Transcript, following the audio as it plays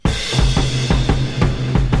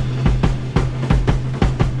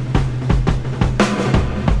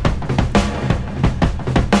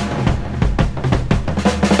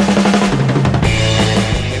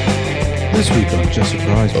Just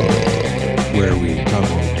Surprise Me, where we talk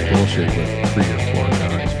about bullshit with 3 or 4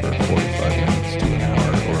 guys for 45 minutes to an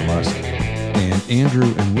hour or less. And Andrew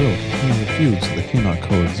and Will continue to feud, so they cannot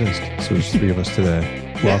coexist. So there's 3 of us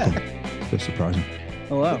today. Welcome to Just Surprise Me.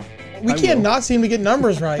 Hello. We can't not seem to get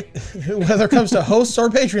numbers right, whether it comes to hosts or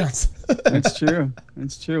Patreons. It's true.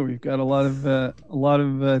 It's true. We've got a lot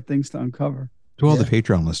of things to uncover. To all the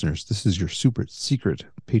Patreon listeners, this is your super secret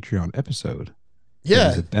Patreon episode. Yeah.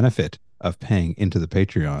 It is a benefit of paying into the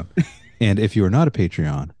Patreon. And if you are not a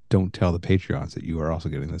Patreon, don't tell the Patreons that you are also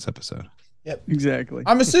getting this episode. Yep. Exactly.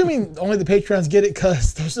 I'm assuming only the Patreons get it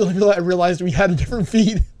because there's the only people that realized we had a different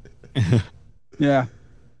feed. Yeah.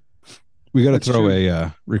 We got to That's throw true.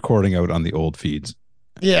 a recording out on the old feeds.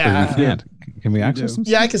 Yeah. We can't. Can we access them?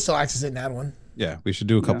 Yeah, I can still access it in that one. Yeah, we should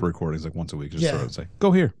do a couple recordings like once a week. Just Yeah. throw it and say,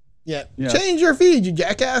 go here. Yeah. Yeah. Change your feed, you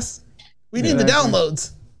jackass. We need the Exactly.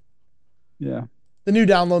 downloads. Yeah. The new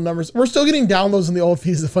download numbers. We're still getting downloads in the old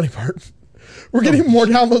feed is the funny part. We're getting more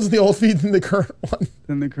downloads in the old feed than the current one.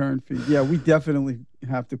 Than the current feed. Yeah, we definitely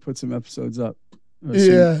have to put some episodes up. Or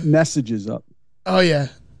Yeah. some messages up Oh, yeah.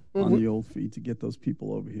 on the old feed to get those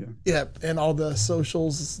people over here. Yeah, and all the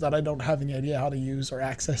socials that I don't have any idea how to use or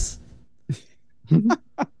access.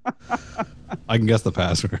 I can guess the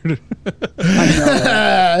password. I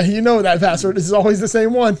know. Right? You know that password is always the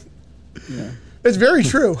same one. Yeah. It's very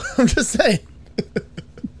true. I'm just saying.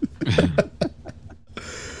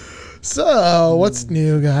 So, what's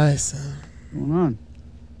new, guys? What's going on?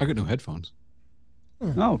 I got new headphones.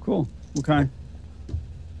 Oh, cool. What kind?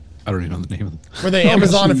 I don't even know the name of them. Were they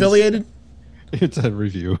Amazon jeez. affiliated? It's a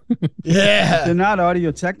review. They're Yeah. not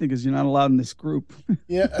Audio Technicas. You're not allowed in this group.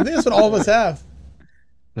 Yeah, I think that's what all of us have.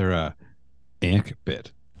 They're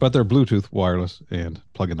Ankbit, but they're Bluetooth, wireless, and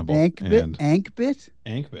plug-inable. And Ankbit?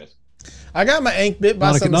 Ankbit. I got my ink bit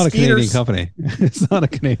by some Not a Canadian skeeters. company. It's not a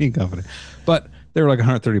Canadian company, but they were like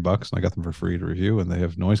 $130, and I got them for free to review, and they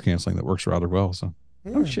have noise canceling that works rather well. So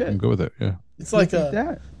Oh, shit. I'm good with it. Yeah. It's like Look at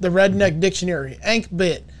that. the redneck dictionary. Ink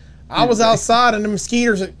bit. I was outside and the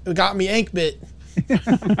mosquitoes got me ink bit.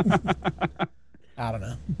 I don't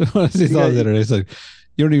know. He thought the other day, he's like,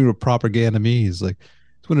 "You don't even propaganda me." He's like,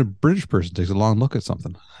 "It's when a British person takes a long look at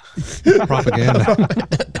something." Propaganda.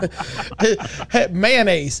 Hey,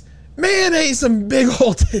 mayonnaise. Mayonnaise, some big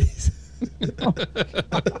old titties.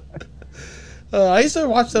 I used to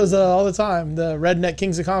watch those all the time. The Redneck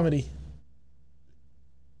Kings of Comedy.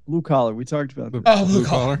 Blue collar. We talked about that. Oh, blue Blue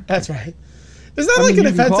collar. collar? That's right. Is that I like mean,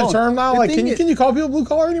 an you can call offensive it- term now? the Like, thing can you call people blue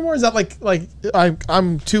collar anymore? Is that like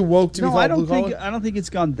I'm too woke to be No, called I blue don't collar? think I don't think it's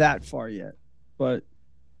gone that far yet. But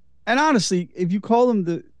and honestly, if you call them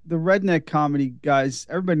the redneck comedy guys,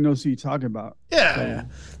 everybody knows who you're talking about. Yeah.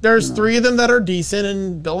 There's 3 of them that are decent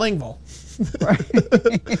and Bill Engvall.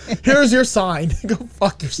 Here's your sign. Go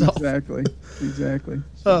fuck yourself. Exactly. Exactly.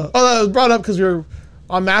 That was brought up because we were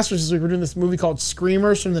on Masters this week. We're doing this movie called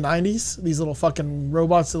Screamers from the 90s. These little fucking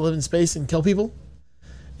robots that live in space and kill people.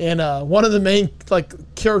 And one of the main like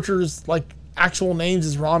characters, like actual names,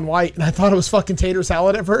 is Ron White. And I thought it was fucking tater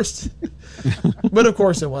salad at first. But of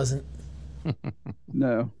course it wasn't.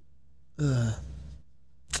 No.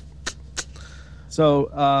 So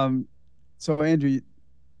Andrew,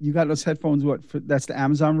 you got those headphones? That's the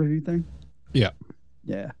Amazon review thing? Yeah.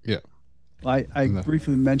 Yeah. Yeah. I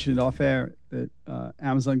briefly mentioned off air that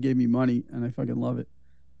Amazon gave me money, and I fucking love it.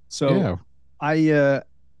 So Yeah.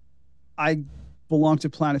 I belong to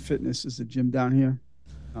Planet Fitness, is a gym down here.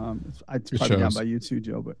 It's probably down shows. by you too,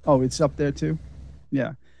 Joe. But it's up there too.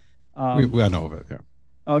 Yeah. I know of it. Yeah.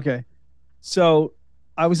 Okay. So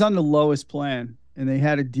I was on the lowest plan, and they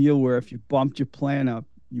had a deal where if you bumped your plan up,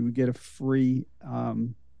 you would get a free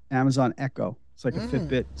Amazon Echo. It's like a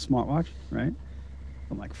Fitbit smartwatch, right?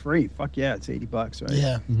 I'm like, free? Fuck yeah, it's $80, right?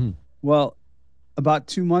 Yeah. Mm-hmm. Well, about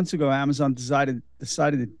 2 months ago, Amazon decided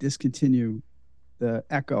to discontinue the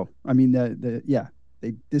Echo. I mean,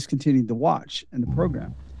 they discontinued the watch and the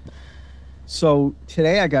program. So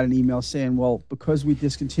today I got an email saying, well, because we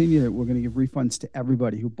discontinued it, we're going to give refunds to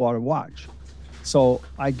everybody who bought a watch. So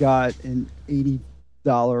I got an $80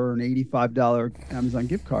 or an $85 Amazon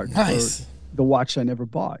gift card Nice. for the watch I never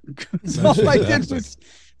bought. So all I did was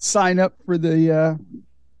sign up for the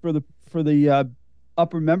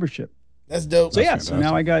upper membership. That's dope. So That's so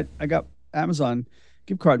now I got Amazon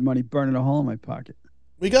gift card money burning a hole in my pocket.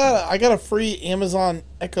 I got a free Amazon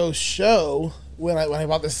Echo Show when I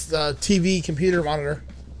bought this TV computer monitor.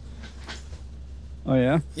 Oh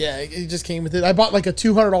yeah. Yeah, it just came with it. I bought like a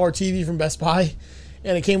 $200 TV from Best Buy,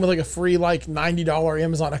 and it came with like a free like $90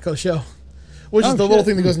 Amazon Echo Show, which is the little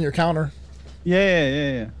thing that goes in your counter.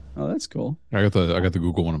 Yeah. Oh, that's cool. I got the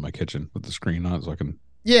Google one in my kitchen with the screen on it, so I can.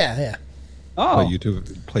 Yeah. Oh,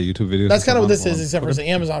 play YouTube videos. That's kind of what this on- is, except for it's the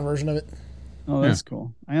Amazon version of it. oh, that's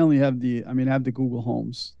cool. I only have I have the Google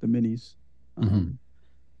Homes, the minis.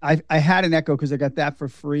 I had an Echo because I got that for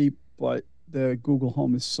free, but the Google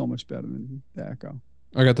Home is so much better than the Echo.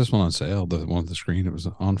 I got this one on sale. The one with the screen. It was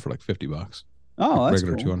on for like $50. Oh, that's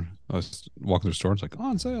Regular cool. 200. I was walking through the store. It's like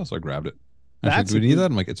on sale, so I grabbed it. That's Do we need that?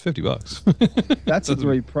 I'm like, it's $50. That's a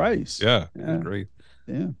great price. Yeah, Yeah. great.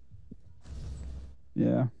 Yeah.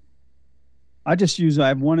 I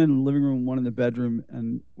have one in the living room, one in the bedroom,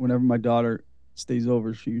 and whenever my daughter stays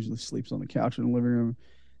over, she usually sleeps on the couch in the living room,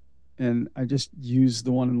 and I just use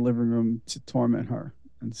the one in the living room to torment her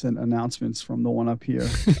and send announcements from the one up here,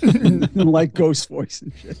 like ghost voice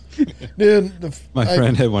and shit. Dude, My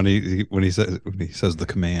friend had when he says the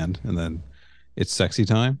command and then it's sexy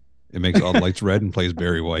time. It makes all the lights red and plays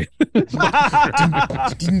Barry White. Oh,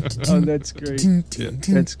 that's great.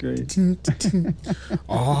 That's great.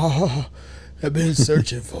 Oh, I've been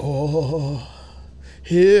searching for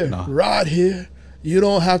here, right here. You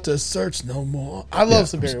don't have to search no more. I love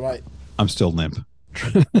some Barry White. I'm still limp.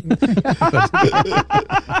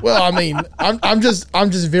 Well, I mean, I'm just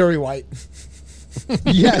very white.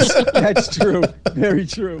 Yes, that's true. Very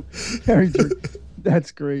true. Very true.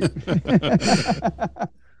 That's great.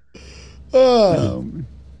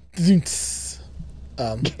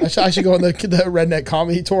 I should go on the redneck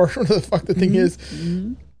comedy tour. Whatever the fuck the thing is.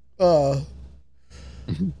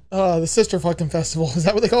 The Sister Fucking Festival. Is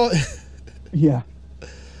that what they call it? Yeah.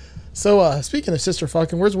 So, speaking of sister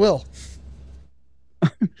fucking, where's Will? I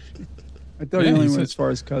thought he only he went said- as far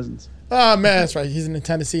as Cousins. Oh, man, that's right. He's in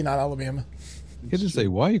Tennessee, not Alabama. He didn't say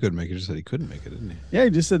why he couldn't make it. He just said he couldn't make it, didn't he? Yeah, he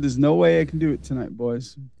just said there's no way I can do it tonight,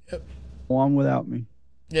 boys. Yep. Go on without me.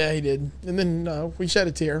 Yeah, he did. And then we shed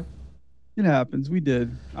a tear. It happens. We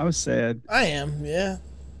did. I was sad, I am, yeah.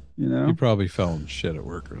 you know? He probably fell in shit at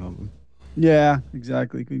work or something. Yeah,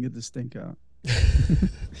 exactly. Couldn't get the stink out.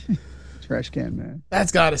 Trash can, man.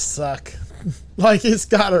 That's gotta suck. Like, it's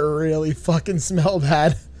gotta really fucking smell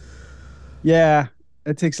bad. Yeah,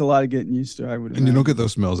 it takes a lot of getting used to, I would And you don't imagine. get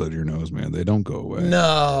those smells out of your nose, man. They don't go away.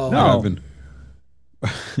 No. No. I've been,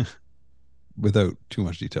 without too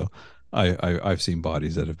much detail, I've seen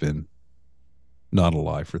bodies that have been not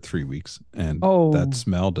alive for 3 weeks, and Oh. that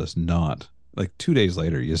smell does not. Like 2 days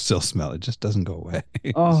later, you still smell it. It just doesn't go away.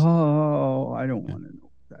 Oh, I don't want to know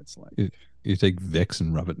what that's like. You take Vicks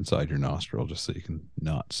and rub it inside your nostril just so you can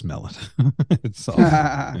not smell it. It's all,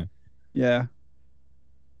 Yeah.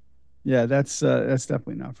 Yeah, that's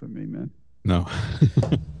definitely not for me, man. no.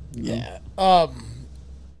 Yeah.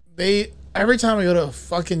 They every time I go to a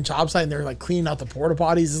fucking job site and they're like cleaning out the porta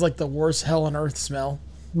potties, it's like the worst hell on earth smell.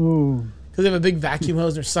 Ooh. Because they have a big vacuum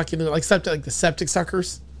hose and they're sucking it like the septic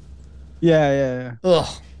suckers. Yeah.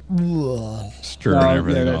 Ugh. Ugh. Stirring No,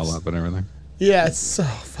 everything yeah, all that's- up and everything. Yeah, it's so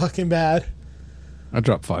fucking bad. I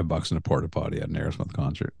dropped $5 in a porta potty at an Aerosmith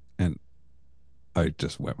concert, and I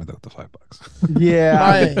just went without the $5. Yeah,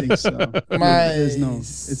 I My- don't think so. my-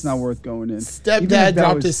 It's not worth going in. Even if Stepdad that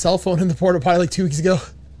dropped was- his cell phone in the porta potty like 2 weeks ago.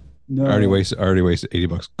 No. I already wasted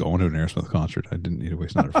 $80 going to an Aerosmith concert. I didn't need to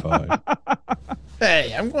waste another $5.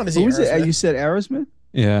 Hey, I'm going to see Who was it? Aerosmith. You said Aerosmith?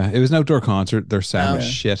 Yeah, it was an outdoor concert. Their sound was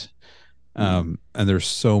Okay. shit. And there's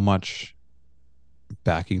so much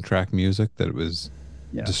backing track music that it was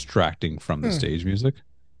Yeah. distracting from the stage music.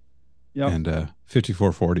 Yep. And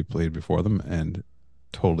 5440 played before them and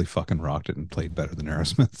totally fucking rocked it and played better than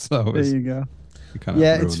Aerosmith. So it There was, you go. it kind of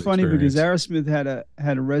Yeah, ruined it's the funny because experience. Aerosmith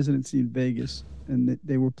had a residency in Vegas, and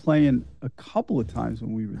they were playing a couple of times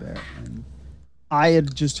when we were there. And I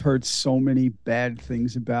had just heard so many bad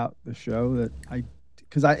things about the show that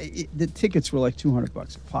the tickets were like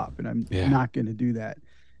 $200 a pop, and I'm Yeah. not going to do that.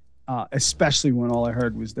 Especially when all I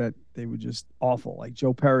heard was that they were just awful. Like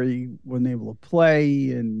Joe Perry wasn't able to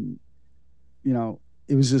play, and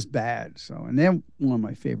it was just bad. So, and they're one of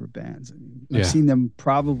my favorite bands. I mean, Yeah. I've seen them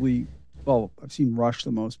probably. Well, I've seen Rush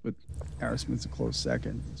the most, but Aerosmith's a close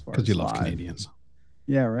second as far as Because you love live. Canadians.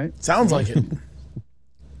 Yeah, right. Sounds like it.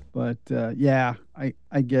 But yeah,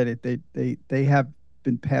 I get it. They have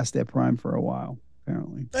been past their prime for a while,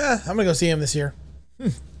 apparently. I'm going to go see him this year.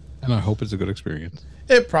 And I hope it's a good experience.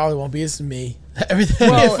 It probably won't be. It's me. Everything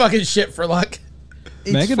I Well- get fucking shit for luck.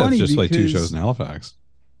 It's Megadeth funny just played 2 because- shows in Halifax.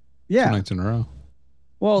 2 Yeah. nights in a row.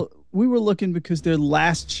 Well, we were looking because their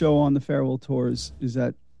last show on the farewell tours is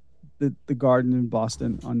at the Garden in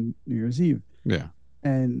Boston on New Year's Eve, Yeah.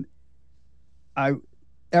 and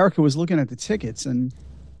Erica was looking at the tickets, and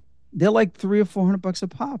they're like $300 or $400 a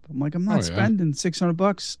pop. I'm like, I'm not Oh, yeah. spending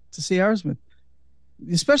 $600 to see Aerosmith,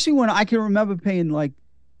 especially when I can remember paying like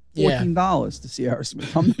Yeah. $14 to see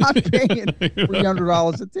Aerosmith. I'm not paying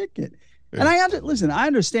 $300 a ticket. And listen, I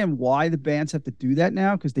understand why the bands have to do that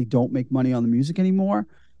now because they don't make money on the music anymore.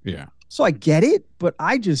 Yeah. So I get it, but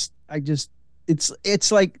I just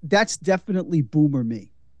it's like that's definitely boomer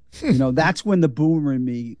me. That's when the boomer in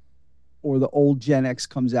me or the old Gen X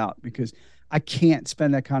comes out because I can't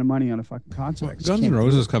spend that kind of money on a fucking concert. Well, Guns N'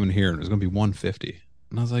 Roses coming here and it's going to be $150.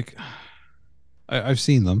 And I was like, I've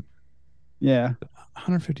seen them. Yeah.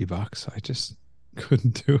 $150. I just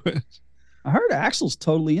couldn't do it. I heard Axl's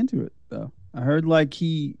totally into it though. I heard like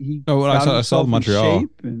he. Oh, well, I saw Montreal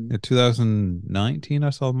in 2019. I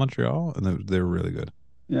saw Montreal, and they were really good.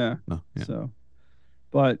 Yeah. No, yeah. So,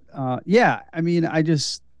 but yeah, I mean, I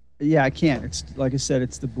can't. It's like I said,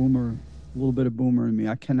 it's the boomer, a little bit of boomer in me.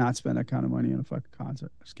 I cannot spend that kind of money on a fucking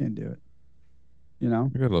concert. I just can't do it. You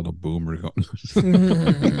got a little boomer going.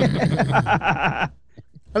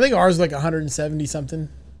 I think ours is like 170 something.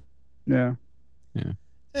 Yeah. Yeah.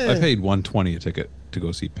 I paid $120 a ticket to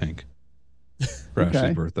go see Pink for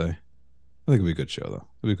Ashley's birthday. I think it'll be a good show though.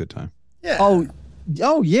 It'll be a good time. Yeah.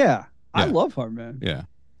 Oh yeah. I love her, man. Yeah.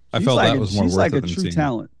 I felt that was more worth it than she's like a true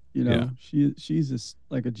talent. She's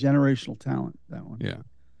like a generational talent. That one. Yeah.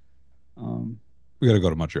 We got to go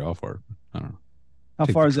to Montreal for it. I don't know. How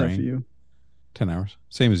far is that for you? 10 hours.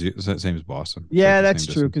 Same as Boston. Yeah, that's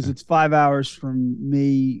true because it's 5 hours from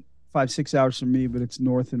me, 5-6 hours from me, but it's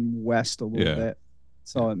north and west a little bit.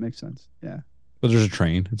 So it makes sense. Yeah. But there's a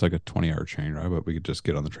train. It's like a 20-hour train ride, but we could just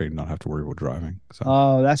get on the train and not have to worry about driving.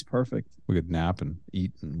 So that's perfect. We could nap and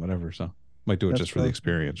eat and whatever. So might do it just for the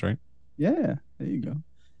experience, right? Yeah. There you go.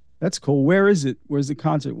 That's cool. Where is it? Where's the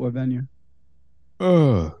concert? What venue?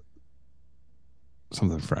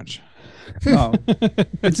 Something French. Oh,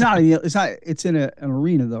 it's not. It's in an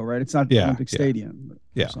arena though, right? It's not the Olympic Stadium.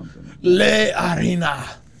 Yeah. Something. Le Arena.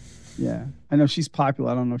 Yeah, I know she's popular.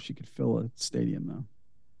 I don't know if she could fill a stadium though.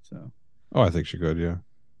 So. Oh, I think she could. Yeah.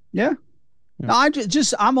 Yeah. No,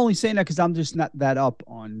 I'm only saying that because I'm just not that up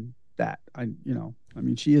on that. I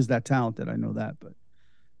mean, she is that talented. I know that, but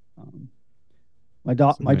my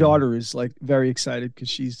daughter is like very excited because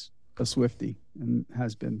she's a Swiftie and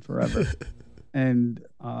has been forever, and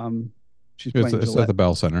she's playing. It's at the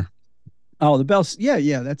Bell Center. Oh, the Bell.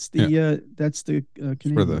 Yeah. That's the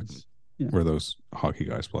Canadians. Where those hockey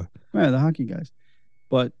guys play. Yeah, the hockey guys.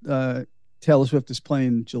 But Taylor Swift is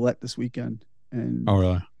playing Gillette this weekend, and oh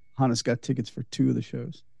really? Hannah's got tickets for 2 of the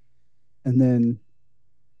shows, and then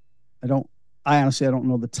I honestly don't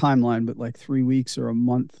know the timeline, but like 3 weeks or a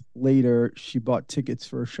month later, she bought tickets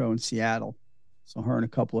for a show in Seattle. So her and a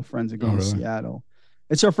couple of friends are going to Seattle.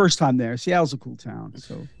 It's her first time there. Seattle's a cool town.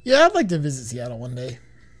 So yeah, I'd like to visit Seattle one day.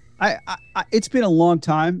 I it's been a long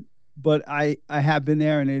time, but I have been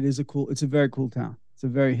there, and it's a very cool town. It's a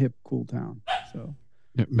very hip, cool town. So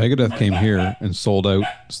Megadeth came here and sold out,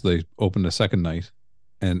 so they opened a second night,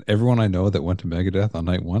 and everyone I know that went to Megadeth on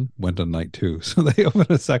night 1 went on night 2. So they opened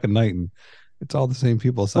a second night, and it's all the same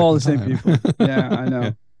people. All the same people. Yeah, I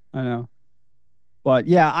know. I know. But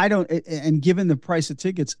yeah, I don't. And given the price of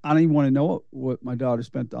tickets, I don't even want to know what my daughter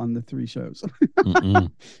spent on the 3 shows.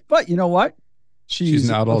 But you know what? She's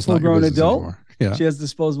not a full-grown adult. Anymore. Yeah. She has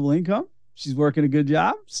disposable income. She's working a good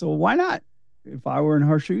job. So why not? If I were in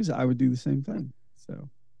her shoes, I would do the same thing. So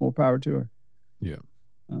more power to her. Yeah.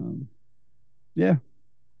 Yeah.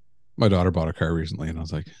 My daughter bought a car recently, and I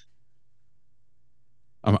was like,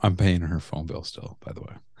 I'm paying her phone bill still, by the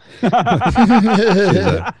way.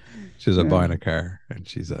 she's buying a car, and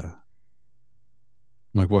I'm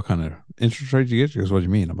like, what kind of interest rate did you get? She goes, what do you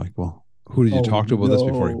mean? I'm like, well, who did you talk to about this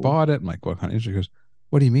before you bought it? I'm like, what kind of interest? She goes,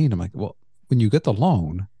 what do you mean? I'm like, well, when you get the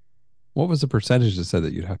loan, what was the percentage that said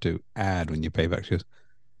that you'd have to add when you pay back? She goes,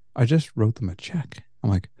 I just wrote them a check. I'm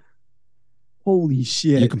like, holy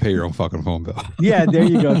shit. You can pay your own fucking phone bill. Yeah, there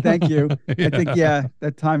you go. Thank you. I think,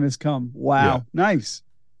 that time has come. Wow. Yeah.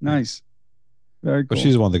 Nice. Very cool. But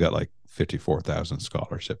she's the one that got like 54,000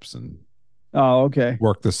 scholarships and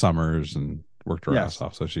worked the summers and worked her ass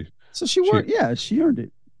off. So she worked. Yeah, she earned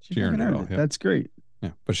it. She earned it. Yeah. That's great. Yeah,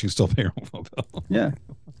 but she still pay her own phone bill. Yeah.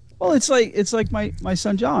 Well, it's like my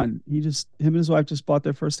son John. Him and his wife just bought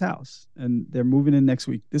their first house, and they're moving in next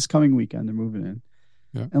week. This coming weekend, they're moving in.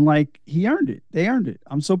 Yeah. And like he earned it. They earned it.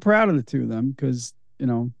 I'm so proud of the two of them because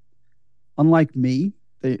unlike me,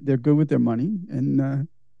 they're good with their money, and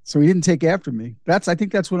so he didn't take after me. I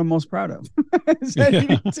think that's what I'm most proud of. He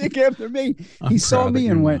didn't take after me. He saw me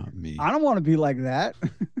and went, I don't want to be like that.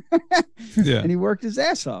 Yeah. And he worked his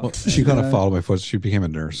ass off. Well, she kind of followed my footsteps. She became a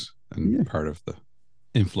nurse and part of the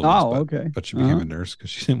influence. Oh, okay. But she became a nurse because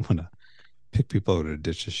she didn't want to pick people out of a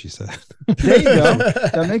ditch, as she said. There you go.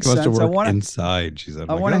 That makes sense. To work inside, she said.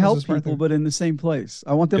 I want to help people, but in the same place.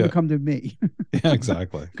 I want them to come to me. Yeah,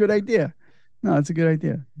 exactly. Good idea. No, it's a good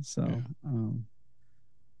idea. So, Yeah.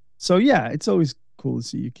 so yeah, it's always cool to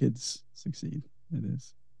see your kids succeed. It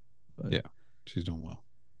is. But, Yeah. She's doing well.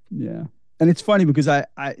 yeah. And it's funny because I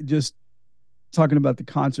just talking about the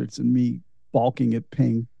concerts and me balking at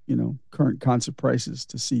paying, current concert prices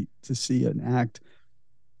to see an act.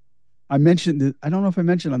 I mentioned that, I don't know if I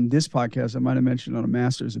mentioned on this podcast, I might have mentioned on a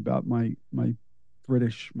Masters about my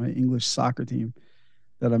English soccer team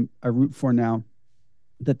that I root for now,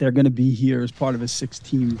 that they're going to be here as part of a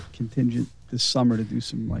 6-team contingent this summer to do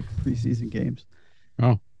some like preseason games.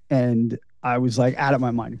 Oh. And I was like out of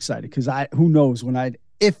my mind excited because who knows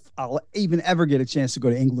if I'll even ever get a chance to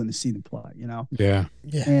go to England to see them play, Yeah.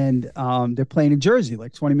 Yeah. And they're playing in Jersey,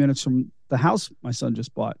 like 20 minutes from the house my son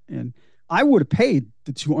just bought. And I would have paid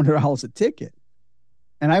the $200 a ticket.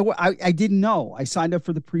 And I didn't know. I signed up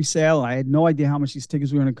for the pre-sale. I had no idea how much these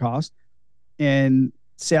tickets were going to cost. And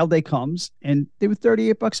sale day comes and they were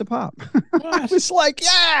 $38 a pop. I was like,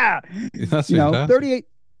 yeah, That's fantastic.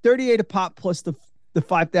 38 a pop plus the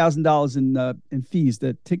 $5,000 in fees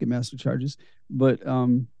that Ticketmaster charges. But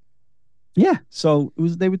yeah, so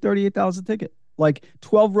they were $38 a ticket, like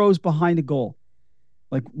 12 rows behind the goal,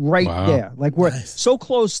 like right there, like we're so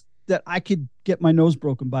close that I could get my nose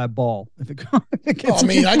broken by a ball if it gets. I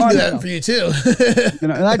can do that for you too.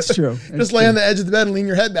 That's true. Just lay on the edge of the bed and lean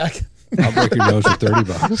your head back. I'll break your nose for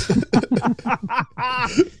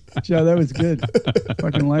 $30. Joe, that was good.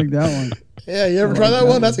 Fucking like that one. Yeah, you ever try that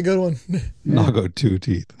one? That's a good one. Yeah. I'll go 2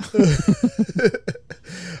 teeth.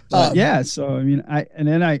 Yeah, so I mean, I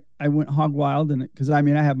went hog wild, and because I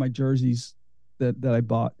have my jerseys that I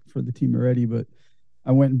bought for the team already, but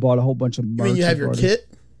I went and bought a whole bunch of merch. You mean you have your kit?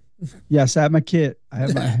 Yes, I have my kit. I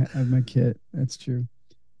have my kit. That's true.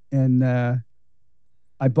 And I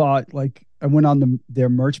bought I went on their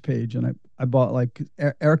merch page and I bought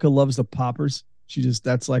Erica loves the poppers.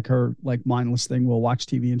 That's like her mindless thing. We'll watch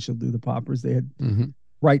TV and she'll do the poppers. They had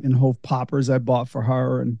Brighton and Hove poppers I bought for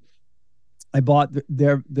her, and I bought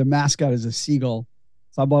their mascot is a seagull.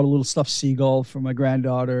 So I bought a little stuffed seagull for my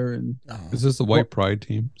granddaughter. And is this the White Pride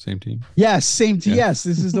team? Same team? Yes, same team. Yeah. Yes,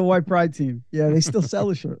 this is the White Pride team. Yeah, they still sell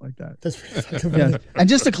a shirt like that. That's pretty fucking funny. Yeah. And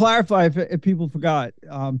just to clarify, if people forgot,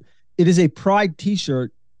 it is a Pride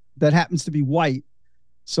T-shirt that happens to be white.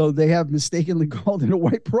 So they have mistakenly called it a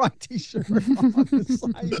White Pride T-shirt on the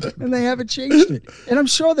site, and they haven't changed it. And I'm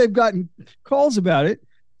sure they've gotten calls about it.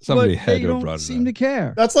 Somebody but had they to don't brought it seem up. to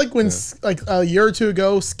care. That's like when, a year or two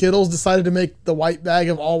ago, Skittles decided to make the white bag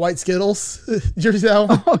of all white Skittles. Did you see that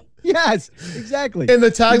one? Oh, yes, exactly. And the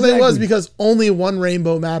tagline was because only one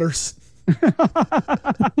rainbow matters.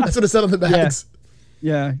 That's what it said on the bags.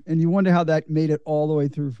 Yeah, and you wonder how that made it all the way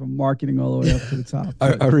through from marketing all the way up to the top.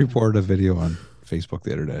 I reported a video on Facebook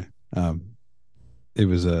the other day. It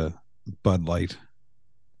was a Bud Light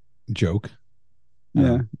joke.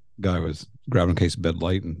 Yeah. Guy was grabbing a case of Bud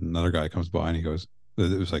Light, and another guy comes by and he goes,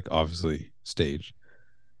 it was obviously staged.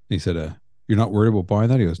 And he said, you're not worried about buying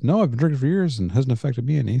that? He goes, no, I've been drinking for years and hasn't affected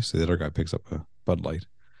me any. So the other guy picks up a Bud Light.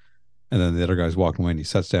 And then the other guy's walking away and he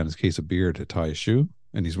sets down his case of beer to tie his shoe,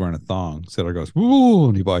 and he's wearing a thong. So the other goes, woo,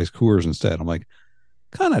 and he buys Coors instead. I'm like,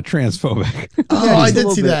 kind of transphobic. Oh, I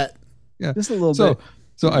did see that. Yeah. Just a little bit.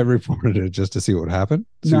 So I reported it just to see what happened,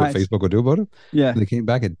 see what Facebook would do about it. Yeah. And they came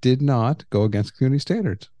back. It did not go against community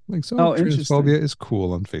standards. Transphobia is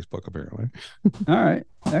cool on Facebook, apparently. All right.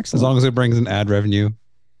 Excellent. As long as it brings in ad revenue,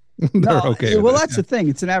 they're okay. Well, that's the thing.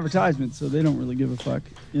 It's an advertisement, so they don't really give a fuck,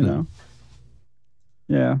 you know?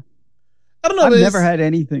 Yeah. I don't know. I've never had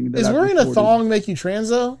anything. Is wearing a thong make you trans,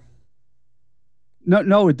 though?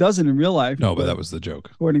 No, it doesn't in real life. No, but that was the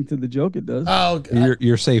joke. According to the joke, it does. Oh, okay.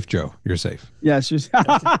 You're safe, Joe. You're safe. Yes,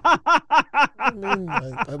 I mean,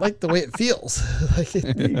 I like the way it feels.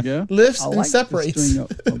 There you go. Lifts and separates.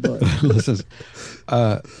 Listen, do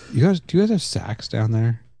you guys have Saks down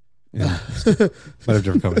there? Yeah, might have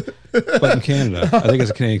different company, but in Canada, I think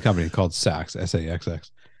it's a Canadian company called Saks,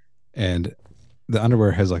 SAXX, and the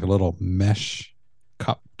underwear has like a little mesh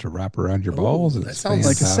cup to wrap around your balls. That sounds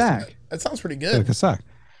like a sack. That sounds pretty good. Like a sack,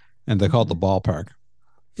 and they call it the ballpark.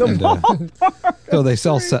 So they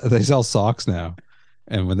sell socks now,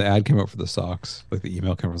 and when the ad came out for the socks, like the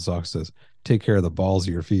email came from the socks, says take care of the balls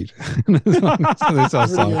of your feet. So they sell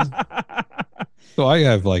socks. So I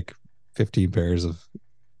have like 15 pairs of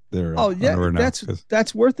their underwear now.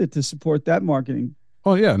 That's worth it to support that marketing.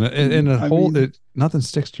 Oh yeah, and nothing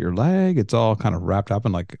sticks to your leg. It's all kind of wrapped up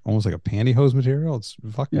in like almost like a pantyhose material. It's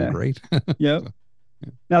fucking great. Yep.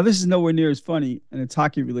 Now this is nowhere near as funny, and it's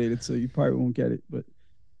hockey related, so you probably won't get it. But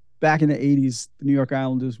back in the '80s, the New York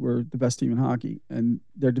Islanders were the best team in hockey, and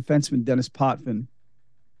their defenseman Dennis Potvin,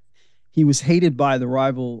 he was hated by the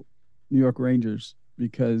rival New York Rangers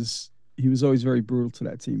because he was always very brutal to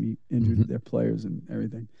that team. He injured their players and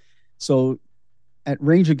everything. So at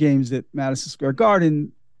Ranger games at Madison Square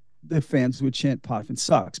Garden, the fans would chant Potvin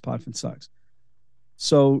sucks, Potvin sucks.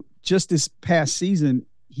 So just this past season,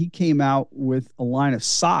 he came out with a line of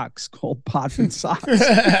socks called Potvin socks. And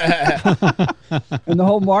the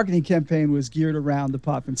whole marketing campaign was geared around the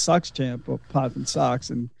Potvin sucks chant of Potvin socks.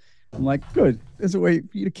 And I'm like, good. There's a way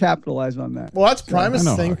for you to capitalize on that. Well, that's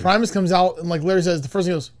Primus' thing. Primus comes out and like Larry says, the first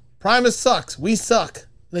thing goes, Primus sucks. We suck.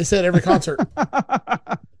 And they say it every concert.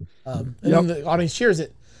 And then the audience cheers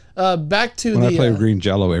it. Back to when I play Green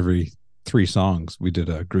Jello every 3 songs, we did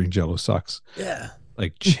a Green Jello sucks. Yeah.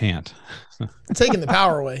 Like chant. Taking the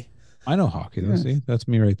power away. I know hockey though. See, that's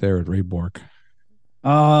me right there at Ray Bork.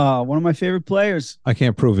 One of my favorite players. I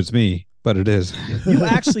can't prove it's me, but it is. You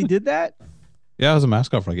actually did that? Yeah, I was a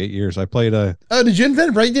mascot for like 8 years. I played did you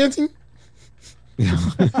invent breakdancing?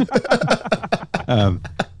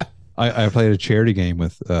 I played a charity game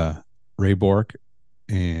with Ray Bork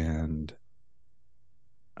and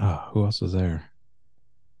who else was there?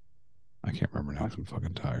 I can't remember now. I'm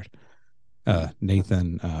fucking tired.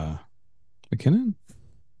 Nathan McKinnon?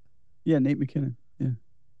 Yeah, Nate McKinnon. Yeah.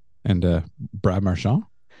 And Brad Marchand.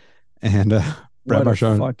 And Brad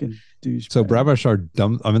Marchand. Fucking douche. So Brad Marchand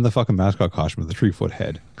I'm in the fucking mascot costume with a 3-foot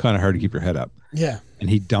head. Kind of hard to keep your head up. Yeah. And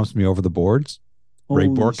he dumps me over the boards. Ray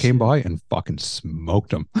Bork came by and fucking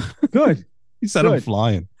smoked him. Good. He sent him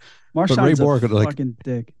flying. Marchand's but Ray Bork, a fucking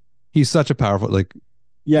dick. He's such a powerful, like,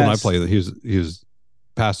 yes. When I played, he was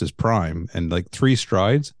past his prime, and like 3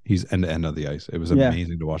 strides, he's end to end of the ice. It was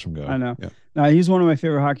amazing to watch him go. I know. Yeah. No, he's one of my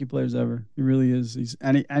favorite hockey players ever. He really is. He's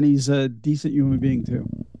a decent human being too.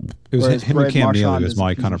 It was Whereas him and Cam Marchand Neely was is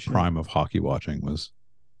my a piece kind of of prime of hockey watching was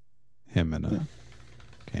him and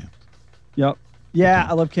Cam. Yep. Yeah,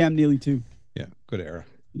 I love Cam Neely too. Yeah, good era.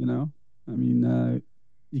 You know, I mean,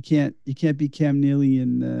 you can't beat Cam Neely,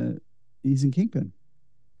 and he's in Kingpin.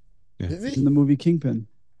 Yeah. He's in the movie Kingpin.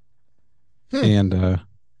 And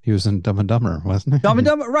he was in Dumb and Dumber, wasn't he? Dumb and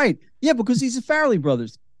Dumber, right? Yeah, because he's a Farrelly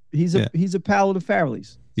brothers. He's a pal of the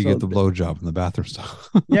Farrellys. You get the blowjob in the bathroom stall.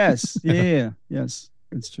 Yes. Yeah. Yes.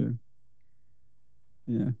 It's true.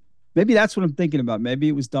 Yeah. Maybe that's what I'm thinking about. Maybe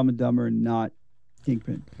it was Dumb and Dumber and not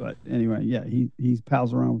Kingpin. But anyway, yeah, he's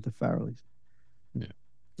pals around with the Farrellys. Yeah.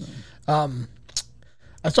 So.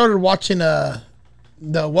 I started watching the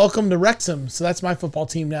Welcome to Wrexham, so that's my football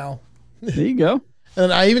team now. There you go.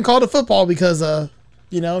 And I even called it football because trying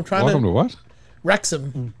Welcome to what?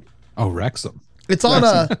 Wrexham. Oh, Wrexham. It's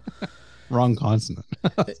on wrong consonant.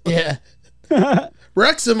 Yeah.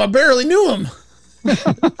 Wrexham, I barely knew him.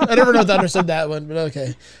 I never know if I understood that one, but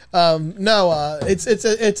okay.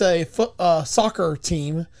 It's a soccer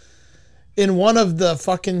team in one of the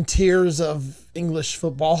fucking tiers of English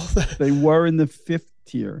football. They were in the 5th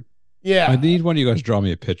tier. Yeah. I need one of you guys to draw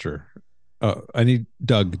me a picture. I need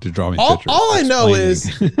Doug to draw me a picture. All I know is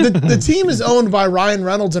the team is owned by Ryan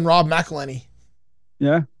Reynolds and Rob McElhenney.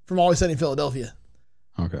 Yeah. From Always Sunny in Philadelphia.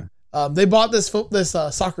 Okay. They bought this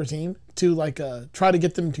soccer team to try to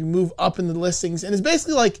get them to move up in the listings, and it's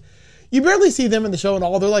basically like you barely see them in the show at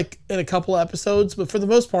all. They're like in a couple of episodes, but for the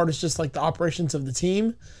most part, it's just like the operations of the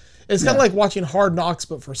team. It's kind of like watching Hard Knocks,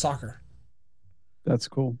 but for soccer. That's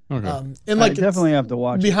cool. Okay. And like I definitely have to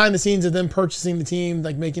watch behind the scenes of them purchasing the team,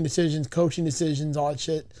 like making decisions, coaching decisions, all that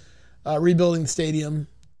shit, rebuilding the stadium,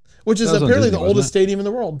 which is apparently the oldest stadium in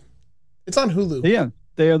the world. It's on Hulu. Yeah.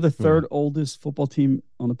 They are the 3rd oldest football team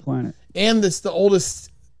on the planet. And it's the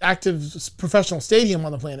oldest active professional stadium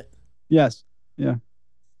on the planet. Yes. Yeah.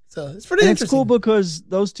 So it's pretty interesting. It's cool because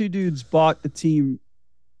those 2 dudes bought the team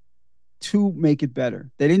to make it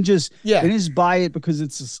better. They didn't just buy it because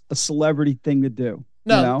it's a celebrity thing to do.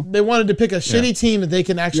 No, you know? They wanted to pick a shitty team that they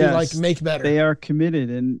can actually make better. They are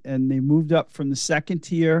committed, and they moved up from the 2nd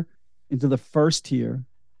tier into the 1st tier.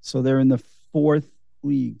 So they're in the 4th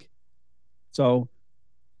league. So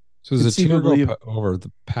does the tier go over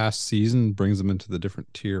the past season brings them into the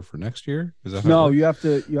different tier for next year? Is that how you have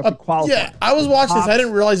to qualify. Yeah, I was watching this. I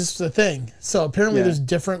didn't realize this was a thing. So apparently there's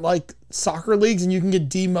different like soccer leagues, and you can get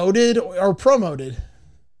demoted or promoted.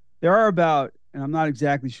 There are about, and I'm not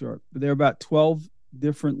exactly sure, but there are about 12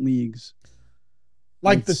 different leagues.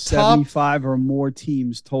 Like the 75 or more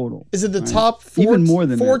teams total. Is it the top 4? Even more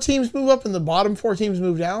than 4 teams move up and the bottom 4 teams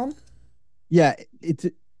move down? Yeah,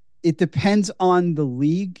 it depends on the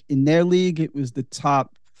league. In their league, it was the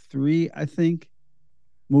top 3, I think,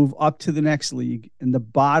 move up to the next league, and the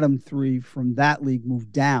bottom 3 from that league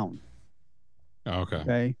move down.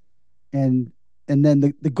 Okay. And then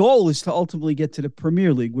the goal is to ultimately get to the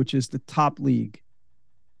Premier League, which is the top league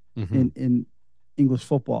in English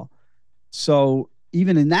football. So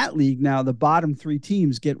even in that league now, the bottom 3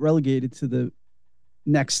 teams get relegated to the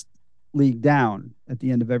next league down at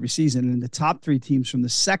the end of every season, and the top 3 teams from the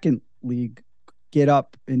second league get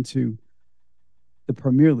up into the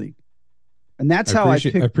Premier League. And that's how I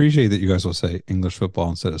appreciate that you guys will say English football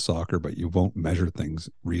instead of soccer, but you won't measure things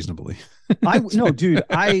reasonably. No, dude,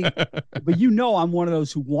 but I'm one of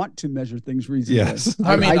those who want to measure things reasonably. Yes.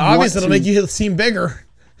 I mean, obviously it'll make you seem bigger.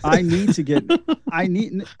 I need to get rid of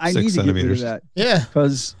that. Yeah.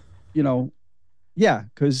 Because,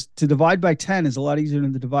 because to divide by 10 is a lot easier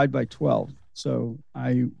than to divide by 12. So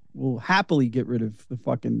I will happily get rid of the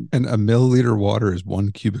fucking. And a milliliter of water is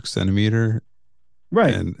 1 cubic centimeter.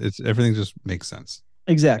 Right. And everything just makes sense.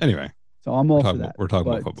 Exactly. Anyway. So I'm all for that. We're talking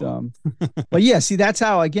about football. But yeah, see, that's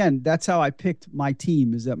how I picked my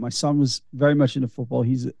team, is that my son was very much into football.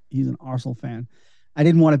 He's an Arsenal fan. I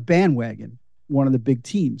didn't want to bandwagon one of the big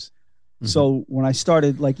teams. Mm-hmm. So when I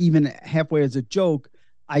started, like even halfway as a joke,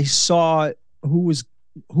 I saw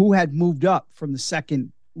who had moved up from the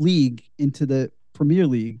second league into the Premier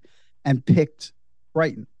League and picked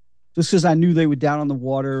Brighton. Just because I knew they were down on the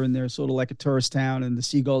water and they're sort of like a tourist town, and the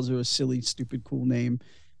Seagulls are a silly, stupid, cool name.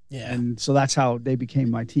 Yeah. And so that's how they became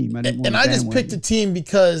my team. I just picked a team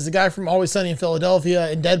because the guy from Always Sunny in Philadelphia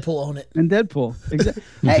and Deadpool own it. And Deadpool. Exactly.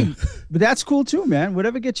 Hey, but that's cool too, man.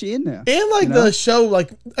 Whatever gets you in there. And the show,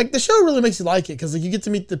 like the show really makes you like it, because like you get to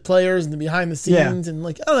meet the players and the behind the scenes, and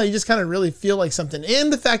like, I don't know, you just kind of really feel like something.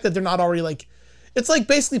 And the fact that they're not already like, it's like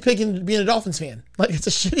basically being a Dolphins fan. Like it's a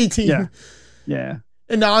shitty team. Yeah. Yeah.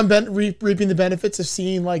 And now I'm reaping the benefits of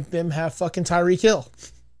seeing like them have fucking Tyreek Hill.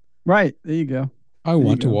 Right. There you go. I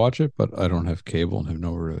want to watch it, but I don't have cable and have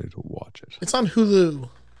nowhere really to watch it. It's on Hulu.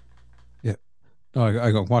 Yeah. No,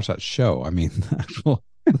 I go watch that show. I mean,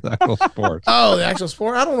 the actual sport. Oh, the actual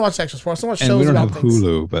sport? I don't watch actual sports. I watch shows and we don't have things.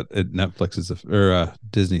 Hulu, but Netflix is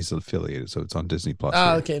Disney's affiliated, so it's on Disney Plus.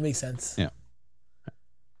 Oh, okay, makes sense. Yeah.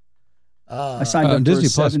 I signed up Disney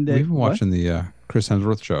for Plus. We've been watching the Chris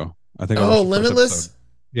Hemsworth show. I think. Limitless.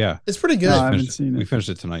 Yeah, it's pretty good. No, I haven't seen it. We finished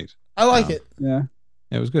it tonight. I like it. Yeah,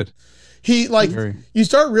 it was good. He you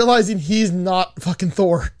start realizing he's not fucking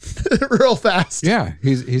Thor real fast. Yeah,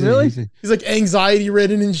 he's really he's like anxiety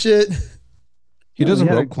ridden and shit. He does a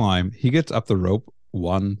rope climb. He gets up the rope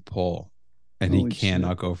 1 pull, and he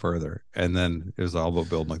cannot go further. And then it was all about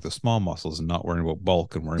building like the small muscles and not worrying about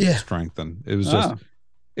bulk and worrying about strength. And it was just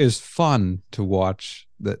it was fun to watch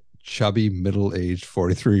that chubby middle-aged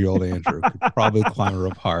 43-year-old Andrew could probably climb a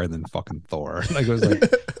rope higher than fucking Thor. Like it was like.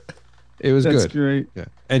 It was That's good. Great. Yeah.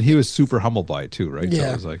 And he was super humbled by it too, right? Yeah. So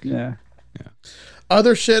it was like, yeah.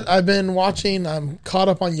 Other shit I've been watching. I'm caught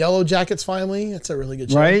up on Yellow Jackets finally. It's a really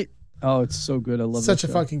good show. Right? Oh, it's so good. I love it. Such a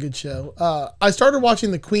fucking good show. I started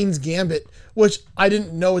watching The Queen's Gambit, which I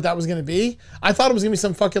didn't know what that was going to be. I thought it was going to be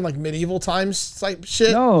some fucking like medieval times type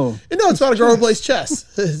shit. No. It's about a girl who plays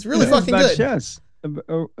chess. It's really fucking good. Chess.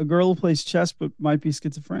 A girl who plays chess but might be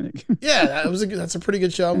schizophrenic. Yeah, that's a pretty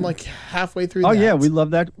good show. I'm like halfway through. Oh yeah, we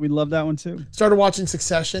love that. We love that one too. Started watching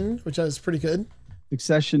Succession, which was pretty good.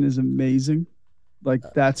 Succession is amazing. Like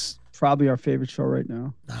that's probably our favorite show right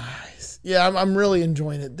now. Nice. Yeah, I'm really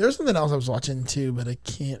enjoying it. There's something else I was watching too, but I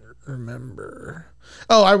can't remember.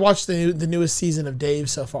 Oh, I watched the newest season of Dave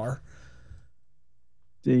so far.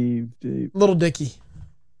 Dave. Little Dicky.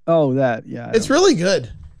 Oh, that yeah. It's really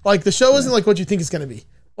good. Like the show isn't like what you think it's gonna be.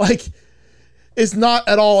 Like it's not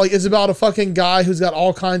at all. Like it's about a fucking guy who's got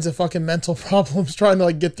all kinds of fucking mental problems trying to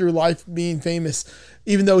like get through life being famous,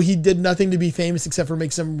 even though he did nothing to be famous except for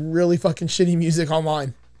make some really fucking shitty music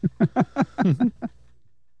online.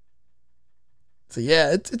 So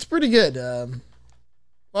yeah, it's pretty good. A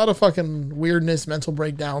lot of fucking weirdness, mental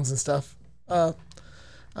breakdowns and stuff. I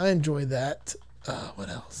enjoy that. What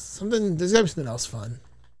else? There's gotta be something else fun.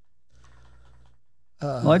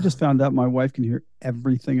 Well, I just found out my wife can hear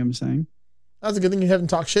everything I'm saying. That's a good thing you haven't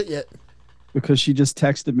talked shit yet. Because she just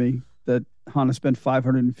texted me that Hannah spent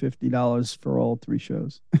 $550 for all 3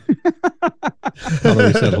 shows.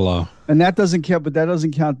 Valerie said hello. And that doesn't count, but that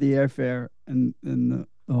doesn't count the airfare and the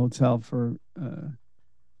hotel for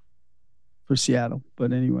Seattle.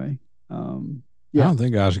 But anyway, yeah. I don't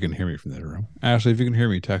think Ashley can hear me from that room. Ashley, if you can hear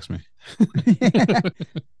me, text me.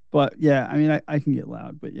 But yeah, I mean, I can get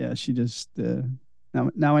loud, but yeah, she just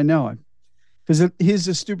now I know it. Because here's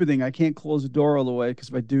the stupid thing: I can't close the door all the way because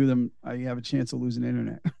if I do, them I have a chance of losing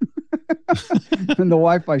internet, and the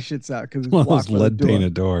Wi-Fi shits out because it's one of blocked those lead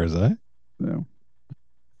painted doors, eh? So,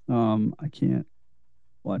 I can't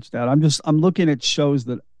watch that. I'm looking at shows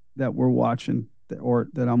that we're watching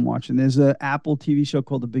that I'm watching. There's an Apple TV show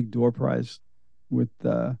called The Big Door Prize with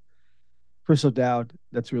Chris O'Dowd.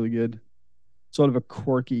 That's really good. Sort of a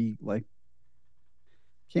quirky like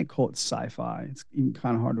can't call it sci-fi. It's even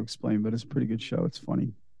kind of hard to explain, but it's a pretty good show. It's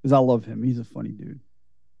funny because I love him. He's a funny dude.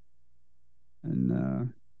 And I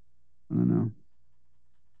don't know.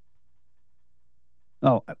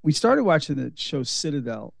 Oh, we started watching the show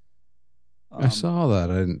Citadel. I saw that.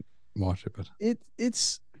 I didn't watch it, but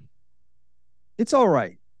it's all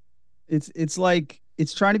right. It's like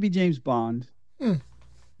it's trying to be James Bond.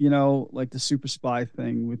 You know, like the super spy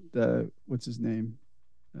thing with what's his name?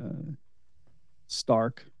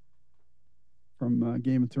 Stark from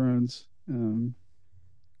Game of Thrones. The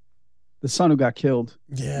son who got killed.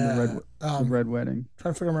 Yeah. In the Red Wedding.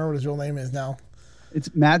 Trying to remember what his real name is now. It's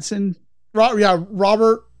Madsen.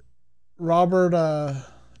 Robert,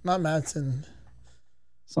 not Madsen.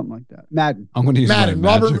 Something like that. Madden. I'm going to use Madden.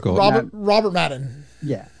 my magical. Robert Madden.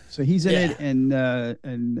 Yeah. So he's in it,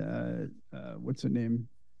 and what's her name?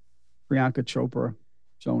 Priyanka Chopra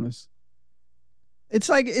Jonas. It's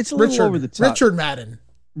like it's a little over the top.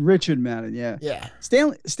 Richard Madden, yeah. Yeah.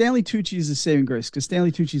 Stanley Tucci is a saving grace because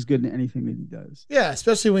Stanley Tucci is good in anything that he does. Yeah,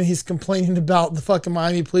 especially when he's complaining about the fucking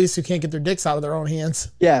Miami police who can't get their dicks out of their own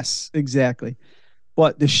hands. Yes, exactly.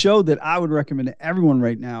 But the show that I would recommend to everyone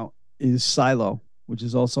right now is Silo, which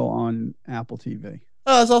is also on Apple TV.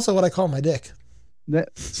 Oh, that's also what I call my dick.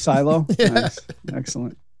 Silo? Yeah. Nice.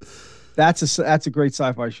 Excellent. That's a great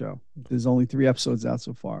sci-fi show. There's only 3 episodes out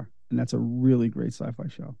so far, and that's a really great sci-fi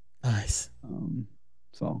show. Nice.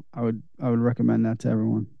 So I would recommend that to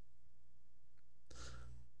everyone.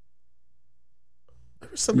 There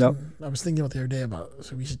was something I was thinking about the other day about,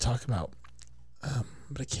 so we should talk about,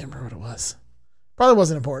 but I can't remember what it was. Probably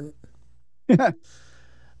wasn't important. But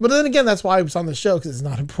then again, that's why I was on the show, because it's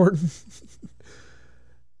not important.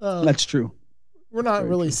 That's true. We're not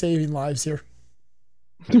really saving lives here.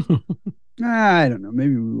 I don't know.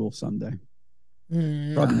 Maybe we will someday.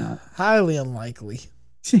 Probably not. Highly unlikely.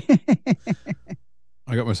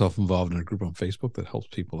 I got myself involved in a group on Facebook that helps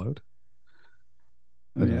people out.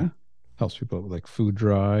 Oh, yeah? Helps people out with like food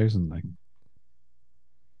drives and like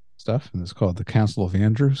stuff. And it's called the Council of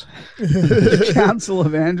Andrews. The Council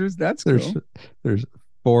of Andrews? That's cool. There's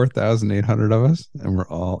 4,800 of us, and we're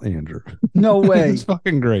all Andrew. No way. It's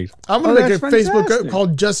fucking great. I'm going to make a Facebook group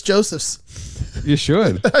called Just Joseph's. You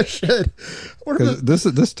should. I should. Because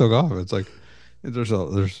this took off. It's like, there's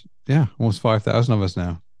almost 5,000 of us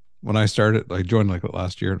now. When I started, I joined like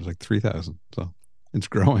last year, it was like 3,000. So it's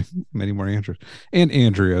growing. Many more Andrews. And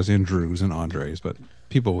Andreas, Andrews, and Andres, but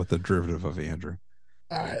people with the derivative of Andrew.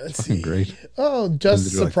 All right, let's see. Great. Oh,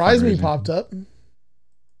 Just Surprise Me popped up.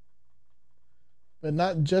 But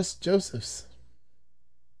not Just Joseph's.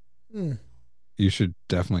 You should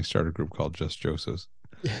definitely start a group called Just Joseph's.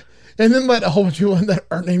 Yeah. And then let a whole bunch of people that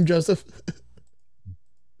aren't named Joseph.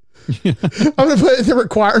 Yeah. I'm going to put in the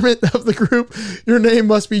requirement of the group, your name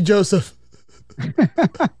must be Joseph.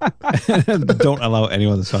 Don't allow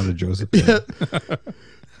anyone to sound a Joseph. Yeah.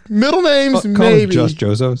 Middle names, call maybe. Just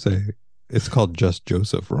Joseph. Say it's called Just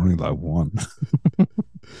Joseph. We're only allowed one.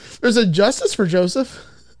 There's a Justice for Joseph.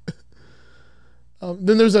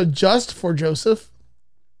 Then there's a Just for Joseph.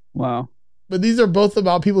 Wow. But these are both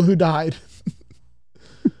about people who died.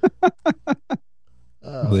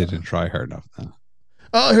 Well, they didn't try hard enough then.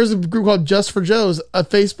 Oh, here's a group called Just for Joes, a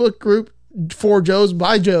Facebook group for Joes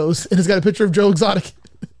by Joes, and it's got a picture of Joe Exotic.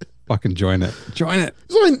 Fucking join it. Join it.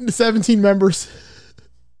 There's only 17 members.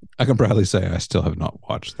 I can proudly say I still have not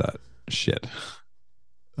watched that shit.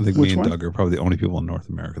 I think Which me and one? Doug are probably the only people in North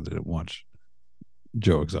America that didn't watch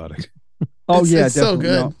Joe Exotic. Oh, It's yeah, so definitely.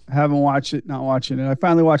 good. No, haven't watched it, not watching it. I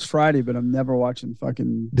finally watched Friday, but I'm never watching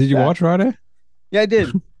fucking. Did you that. watch Friday? Yeah, I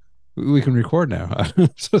did. We can record now. I'm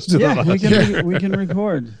supposed to do that Yeah, last year. we can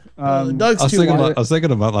record. Doug's I was too thinking long.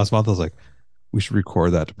 about, last month. I was like, we should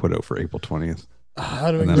record that to put out for April 20th.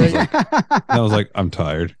 That would And be then I was great. like, and I was like, I'm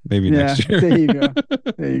tired. Maybe Yeah, next year. there you go.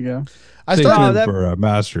 There you go. I Stay started, tuned that- for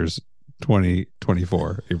Masters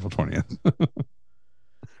 2024, April 20th.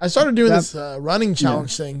 I started doing That- this running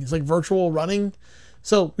challenge thing. It's like virtual running.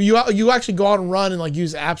 So you actually go out and run and like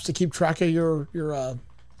use apps to keep track of your When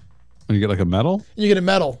you get like a medal? you get a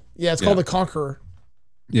medal. Yeah, it's called Yeah. the Conqueror.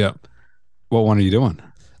 Yeah. What one are you doing?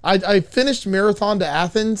 I finished Marathon to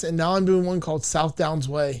Athens, and now I'm doing one called South Downs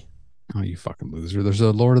Way. Oh, you fucking loser. There's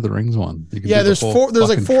a Lord of the Rings one. You can Yeah, do the there's whole four. There's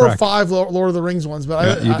like fucking 4 or trek. 5 Lord of the Rings ones,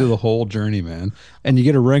 but Yeah, you do the whole journey, man. And you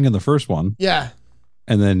get a ring in the first one. yeah.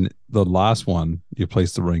 And then the last one, you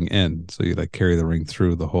place the ring in. So you like carry the ring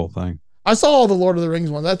through the whole thing. I saw all the Lord of the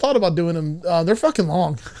Rings ones. I thought about doing them. They're fucking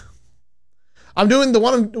long. I'm doing the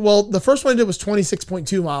one. Well, the first one I did was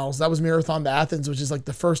 26.2 miles. That was Marathon to Athens, which is like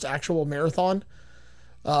the first actual marathon.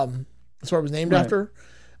 That's what it was named Right. after.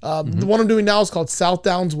 The one I'm doing now is called South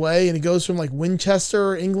Downs Way, and it goes from like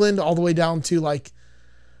Winchester, England, all the way down to like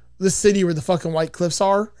the city where the fucking White Cliffs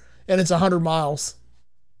are, and it's 100 miles.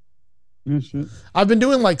 Yeah, shit. I've been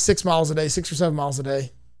doing like 6 miles a day, 6 or 7 miles a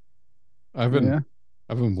day. I've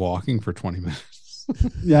been walking for 20 minutes.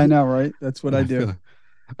 Yeah, I know, right? That's what I do.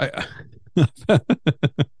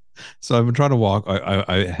 So I've been trying to walk.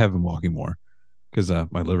 I have been walking more because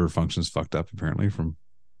my liver function's fucked up apparently from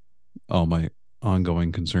all my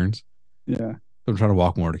ongoing concerns. Yeah. I'm trying to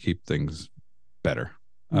walk more to keep things better.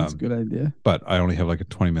 That's a good idea. But I only have like a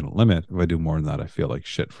 20-minute limit. If I do more than that, I feel like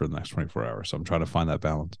shit for the next 24 hours. So I'm trying to find that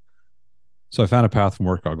balance. So I found a path from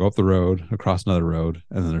work. I'll go up the road, across another road,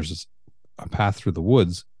 and then there's a path through the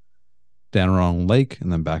woods down around lake,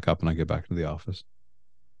 and then back up, and I get back into the office.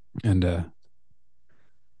 And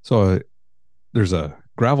there's a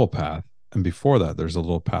gravel path, and before that, there's a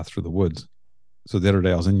little path through the woods. So the other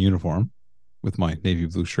day, I was in uniform with my navy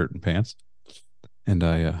blue shirt and pants, and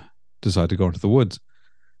I decided to go into the woods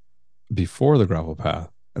before the gravel path,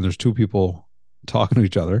 and there's two people talking to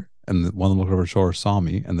each other, and one of them looked over the shoulder, saw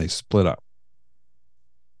me, and they split up.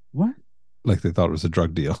 What? Like they thought it was a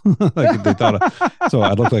drug deal. Like they thought. So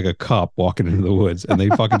I looked like a cop walking into the woods, and they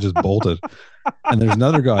fucking just bolted. And there's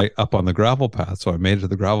another guy up on the gravel path, so I made it to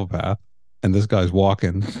the gravel path, and this guy's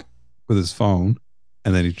walking with his phone,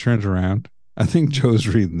 and then he turns around. I think Joe's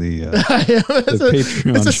reading the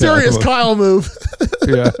Patreon. It's a serious Kyle move.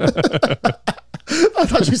 Yeah. I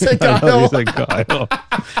thought you said Kyle. I thought you said Kyle.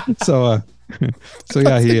 So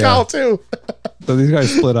yeah, Kyle too. So these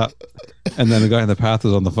guys split up, and then the guy in the path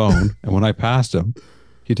was on the phone, and when I passed him,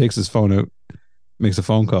 he takes his phone out, makes a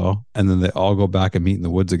phone call, and then they all go back and meet in the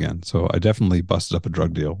woods again. So I definitely busted up a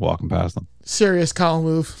drug deal walking past them. Serious Kyle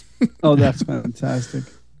move. Oh, that's fantastic.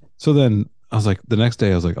 So then I was like, the next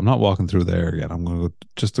day I was like, I'm not walking through there again. I'm going to go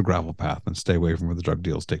just the gravel path and stay away from where the drug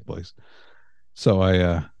deals take place. So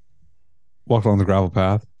I walked along the gravel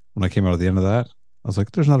path. When I came out of the end of that, I was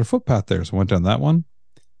like, there's another footpath there. So I went down that one.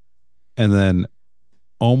 And then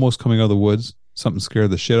almost coming out of the woods, something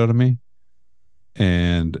scared the shit out of me.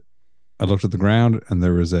 And I looked at the ground, and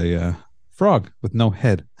there was a frog with no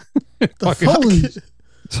head. It's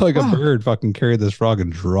like a bird fucking carried this frog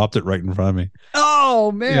and dropped it right in front of me.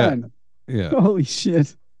 Oh, man. Yeah. Holy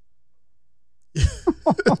shit. It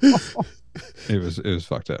was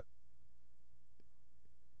fucked up.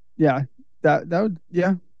 Yeah. That would,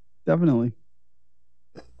 yeah, definitely.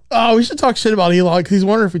 Oh, we should talk shit about Elon because he's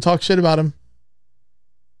wondering if we talk shit about him.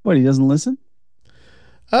 What, he doesn't listen?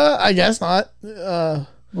 I guess not. Well,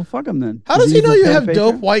 fuck him then. How does he know you have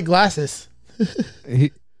dope white glasses?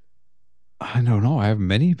 I don't know. I have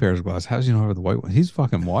many pairs of glasses. How does he know I have the white one? He's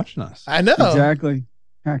fucking watching us. I know. Exactly.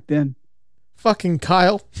 Hacked in. Fucking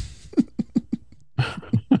Kyle.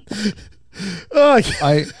 I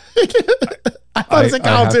thought it said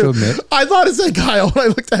Kyle too. I thought it said Kyle when I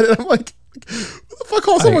looked at it. I'm like, who the fuck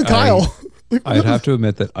calls someone Kyle? I'd have to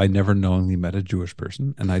admit that I never knowingly met a Jewish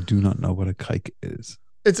person, and I do not know what a kike is.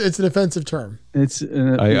 It's an offensive term. It's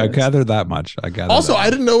I gathered that much. I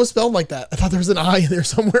didn't know it was spelled like that. I thought there was an I in there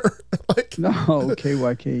somewhere. No,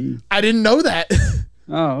 KYKE. I didn't know that.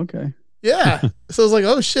 Oh, okay. Yeah. So I was like,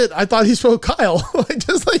 oh shit, I thought he spelled Kyle.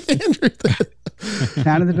 Just like Andrew did.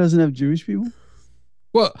 Canada doesn't have Jewish people?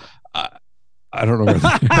 Well, I don't know where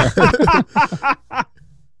they are.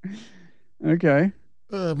 Okay.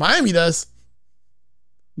 Miami does.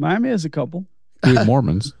 Miami has a couple. We have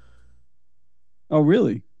Mormons. Oh,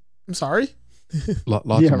 really? I'm sorry. Lots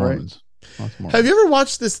of Mormons. Right. Lots of Mormons. Have you ever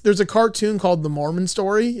watched this? There's a cartoon called The Mormon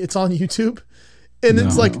Story. It's on YouTube. And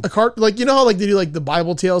it's like a like, you know how like they do like the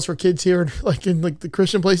Bible tales for kids here, like in like the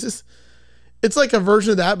Christian places? It's like a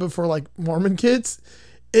version of that, but for like Mormon kids.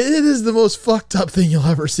 It is the most fucked up thing you'll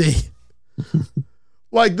ever see.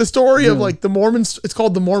 Like the story of like the Mormons. It's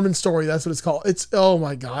called The Mormon Story. That's what it's called. It's, oh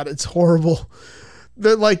my God, it's horrible.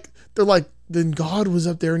 They're like, then God was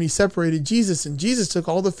up there and he separated Jesus, and Jesus took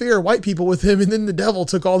all the fair white people with him, and then the devil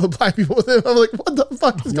took all the black people with him. I'm like, what the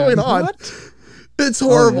fuck is going on? It's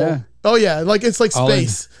horrible. Oh yeah. Like it's like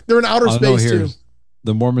space. They're in outer space too.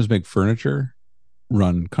 The Mormons make furniture,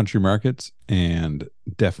 run country markets, and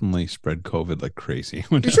definitely spread COVID like crazy.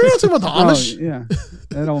 You sure you're not talking about the Amish? Oh, yeah.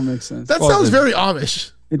 That all makes sense. That sounds very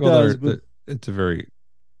Amish. It does. But it's a very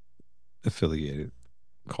affiliated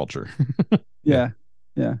culture. Yeah.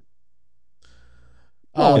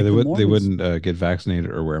 Well, they wouldn't get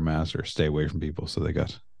vaccinated or wear masks or stay away from people, so they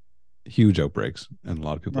got huge outbreaks, and a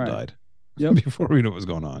lot of people died. Yep. Before we knew what was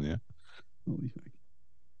going on. Yeah.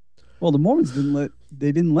 Well, the Mormons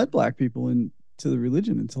didn't let black people into to the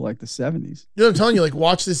religion until like the 70s. You know what I'm telling you? Like,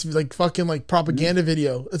 watch this like fucking like propaganda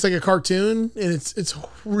video. It's like a cartoon, and it's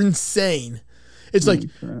insane. It's like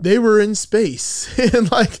they were in space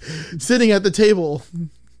and like sitting at the table.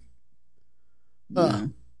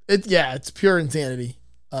 It's pure insanity.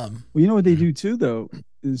 Well, you know what they do too, though,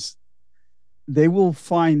 is they will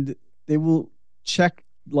check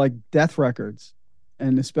like death records,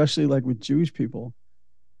 and especially like with Jewish people,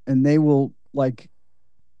 and they will like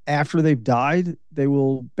after they've died, they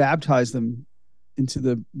will baptize them into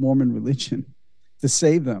the Mormon religion to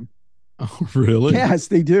save them. Oh, really? Yes,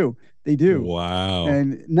 they do. They do. Wow.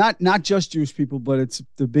 And not just Jewish people, but it's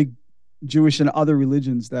the big Jewish and other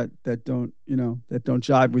religions that don't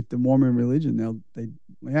jive with the Mormon religion.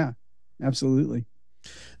 Yeah, absolutely.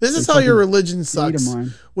 This is how your religion sucks.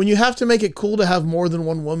 When you have to make it cool to have more than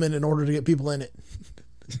one woman in order to get people in it.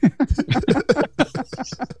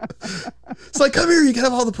 It's like, come here, you can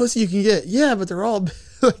have all the pussy you can get. Yeah, but they're all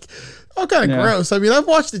like all kind of gross. I mean, I've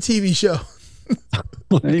watched the TV show.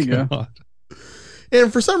 There you go.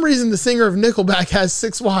 And for some reason, the singer of Nickelback has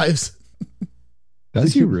 6 wives.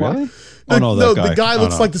 Does he really? The guy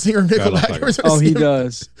looks like the singer of Nickelback. Oh, he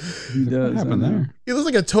does. He does. What happened there? He looks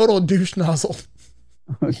like a total douche nozzle.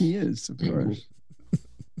 Oh, he is, of course.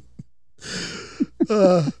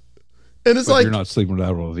 And it's like you're not sleeping with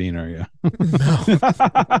Avril Lavigne, are you?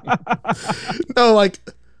 No, like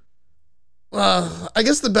I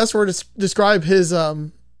guess the best word to describe his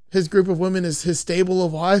group of women is his stable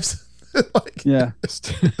of wives. Like, yeah.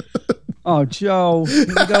 Oh, Joe, here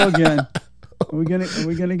we go again. Are we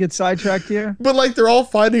gonna get sidetracked here? But like they're all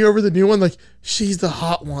fighting over the new one. Like, she's the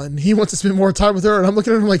hot one. He wants to spend more time with her, and I'm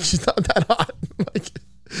looking at him like, she's not that hot. Like,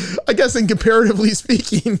 I guess in comparatively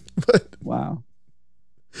speaking, but wow.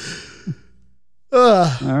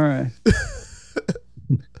 All right.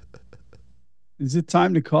 Is it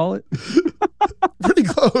time to call it? Pretty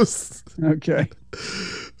close. Okay.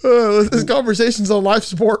 This conversation's on life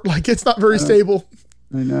support. Like, it's not very stable.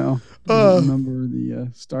 I know. I don't remember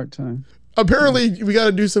the start time. Apparently, we got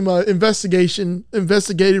to do some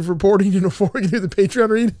investigative reporting before we can do the Patreon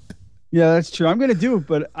read. Yeah, that's true. I'm going to do it,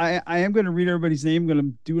 but I am going to read everybody's name. I'm going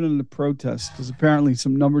to do it on the protest because apparently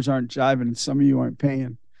some numbers aren't jiving and some of you aren't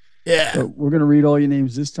paying. Yeah. So we're going to read all your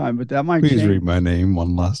names this time, but that might Please read my name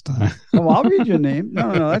one last time. Oh, I'll read your name.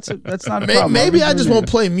 No, that's not a problem. Maybe I just won't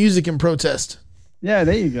play music in protest. Yeah,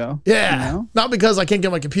 there you go. Yeah. You know? Not because I can't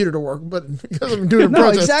get my computer to work, but because I'm doing it in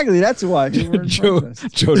protest. No, exactly. That's why. Joe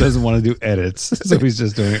doesn't want to do edits, so he's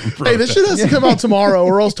just doing it in protest. Hey, this shit has to come out tomorrow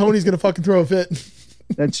or else Tony's going to fucking throw a fit.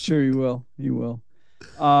 That's true. He will.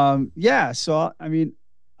 Yeah. So, I mean,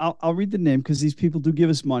 I'll read the name because these people do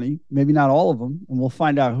give us money. Maybe not all of them, and we'll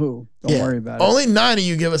find out who. Don't worry about it. Only 9 of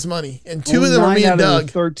you give us money, and 2 of them are me and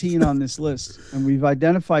Doug. 13 on this list, and we've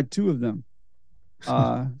identified 2 of them.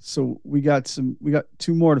 So we got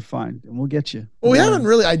 2 more to find, and we'll get you. Well, we haven't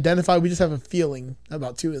really identified. We just have a feeling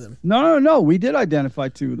about 2 of them. No. We did identify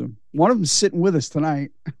 2 of them. One of them's sitting with us tonight.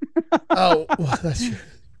 Oh, well, that's true.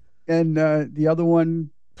 And the other one,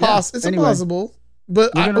 it's impossible.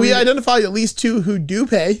 But we identified at least 2 who do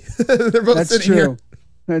pay. They're both sitting here.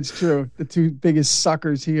 That's true. The 2 biggest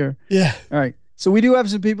suckers here. Yeah. All right. So we do have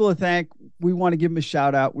some people to thank. We want to give them a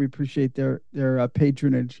shout out. We appreciate their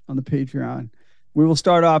patronage on the Patreon. We will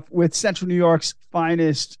start off with Central New York's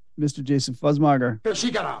finest, Mr. Jason Fuzzmager.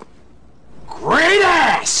 She got a great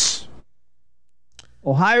ass.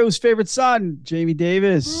 Ohio's favorite son, Jamie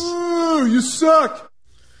Davis. Ooh, you suck.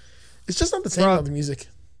 It's just not the same without the music.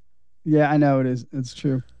 Yeah, I know it is. It's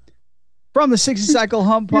true. From the 60 Cycle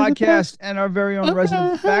Hum podcast and our very own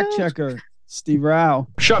resident fact checker, Steve Rao.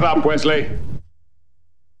 Shut up, Wesley.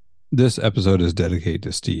 This episode is dedicated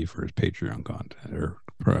to Steve for his Patreon content or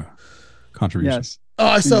contribution. Yes. Oh,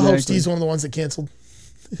 I still hope Steve's one of the ones that canceled.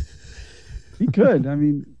 He could. I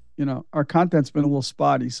mean, our content's been a little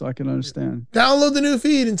spotty, so I can understand. Download the new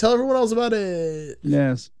feed and tell everyone else about it.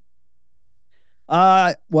 Yes.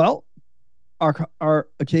 Well, our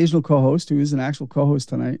occasional co-host, who is an actual co-host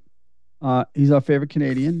tonight, he's our favorite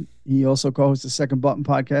Canadian. He also co-hosts the Second Button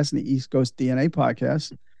podcast and the East Coast DNA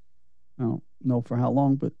podcast. I don't know for how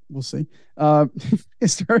long, but we'll see.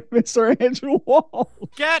 Mr. Andrew Wall.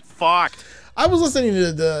 Get fucked. I was listening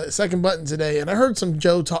to the Second Button today, and I heard some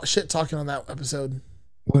Joe talking on that episode.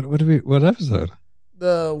 What episode?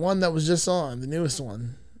 The one that was just on, the newest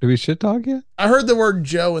one. Did we shit talk yet? I heard the word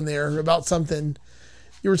Joe in there about something.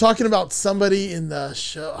 You were talking about somebody in the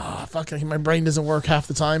show. Oh, fucking, my brain doesn't work half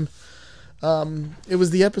the time. It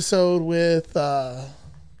was the episode with, I'll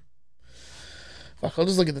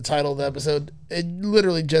just look at the title of the episode. It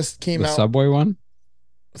literally just came out. The Subway one?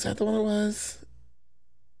 Was that the one it was?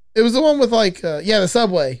 It was the one with like, the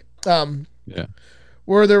subway. Yeah.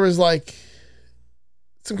 Where there was like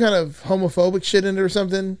some kind of homophobic shit in it or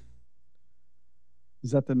something.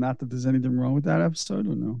 Is that not that there's anything wrong with that episode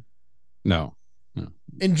or no? No.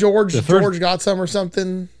 And George The first- got some or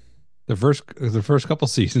something. The first couple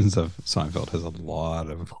seasons of Seinfeld has a lot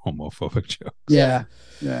of homophobic jokes. Yeah.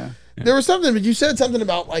 There was something, but you said something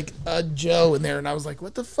about like Joe in there, and I was like,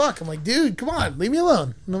 "What the fuck?" I'm like, "Dude, come on, leave me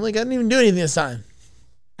alone." And I'm like, "I didn't even do anything this time."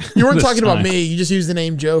 You weren't This talking about time. me. You just used the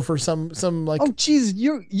name Joe for some like. Oh, Jesus,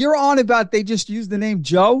 you're on about they just used the name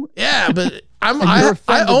Joe. Yeah, but And you're I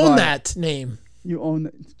offended own by it. that name. You own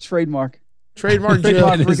the trademark. Trademark Joe.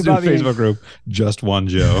 Trademark. In his Rick new Bobby Facebook group, just one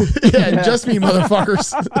Joe. Yeah, just me,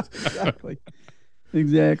 motherfuckers.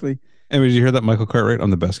 Exactly. And did you hear that Michael Cartwright? I'm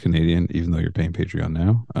the best Canadian, even though you're paying Patreon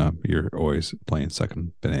now. You're always playing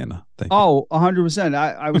second banana. Thank you. Oh, 100%.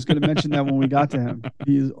 I was going to mention that when we got to him.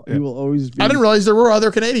 He will always be I didn't realize there were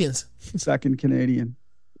other Canadians. second Canadian.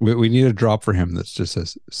 We need a drop for him that just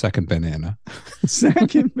says second banana.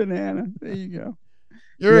 Second banana. There you go.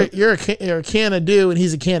 You're a can of do, and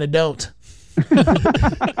he's a can of don't.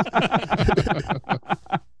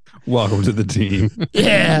 Welcome to the team.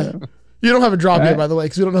 Yeah. You don't have a drop yet, by the way,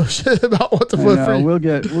 because we don't know shit about what to I flip know, for you. we'll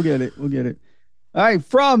get it. All right,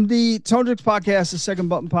 from the Tone Jerks podcast, the Second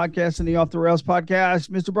Button podcast, and the Off the Rails podcast,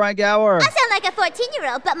 Mr. Brian Gower. I sound like a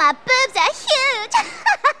 14-year-old, but my boobs are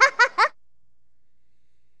huge.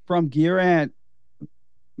 From Gear Ant,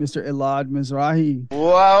 Mr. Elad Mizrahi.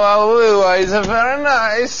 Wow, it's very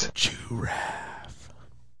nice.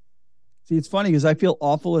 See, it's funny because I feel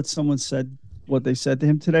awful that someone said what they said to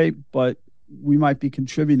him today, but we might be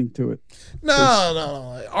contributing to it.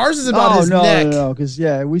 No. Ours is about his neck. No, because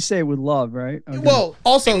we say it with love, right? Okay. Well,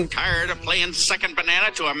 also, Tired of playing second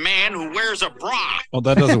banana to a man who wears a bra. Well,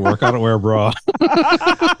 that doesn't work. I don't wear a bra.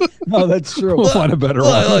 no, that's true. We'll find a better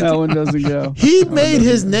one. look, That one doesn't go. he made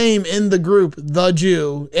his name in the group, The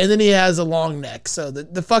Jew, and then he has a long neck. So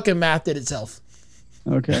the fucking math did itself.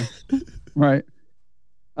 Okay, right.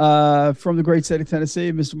 From the great state of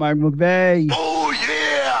Tennessee, Mr. Mike McVeigh. Oh,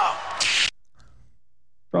 yeah!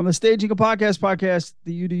 From the Staging a Podcast,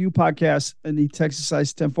 the UDU podcast, and the Texas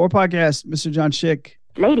Size 10-4 podcast, Mr. John Schick.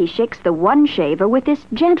 Lady Schick's the one shaver with this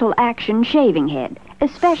gentle action shaving head,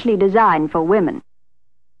 especially designed for women.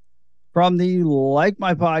 From the Like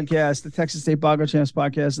My Podcast, the Texas State Bongo Champs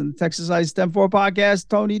podcast, and the Texas Size 10-4 podcast,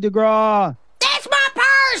 Tony DeGraw. That's my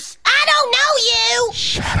purse. I don't know you.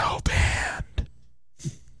 Shadow band.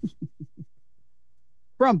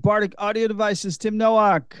 From Bardic Audio Devices, Tim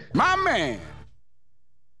Nowak. My man!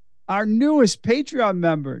 Our newest Patreon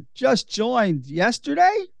member just joined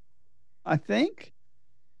yesterday, I think.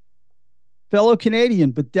 Fellow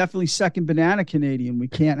Canadian, but definitely second banana Canadian. We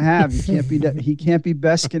can't have. He can't be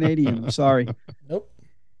best Canadian. I'm sorry. Nope.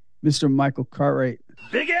 Mr. Michael Cartwright.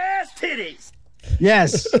 Big ass titties!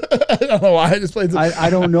 Yes. I don't know why I just played. I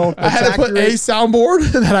don't know if I that's had to put a accurate,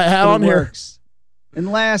 soundboard that I had but on it here. works.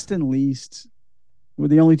 And last and least, we're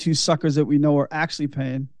the only two suckers that we know are actually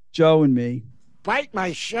paying, Joe and me. Bite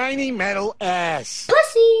my shiny metal ass.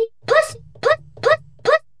 Pussy. Pussy.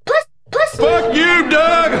 Pussy. Fuck you,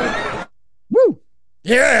 Doug! Woo!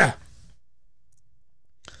 Yeah.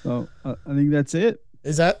 So I think that's it.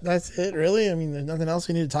 That's it, really? I mean, there's nothing else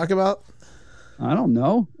we need to talk about? I don't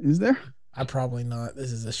know. Is there? I probably not.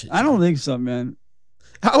 This is a shit show. I don't think so, man.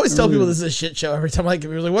 I always tell really people this is a shit show every time I get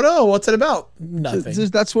like, what? Oh, what's it about? Nothing.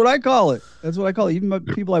 That's what I call it. That's what I call it. Even my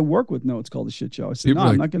people I work with know it's called a shit show. I said, People no,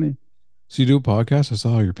 I'm like- not going to. So you do a podcast? I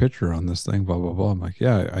saw your picture on this thing, blah, blah, blah. I'm like,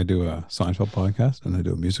 yeah, I do a Seinfeld podcast, and I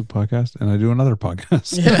do a music podcast, and I do another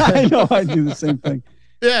podcast. I know I do the same thing.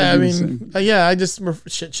 Yeah, I I do the mean,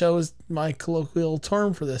 shit show is my colloquial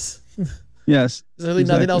term for this. Yes. There's really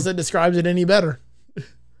nothing else that describes it any better.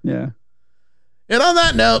 Yeah. And on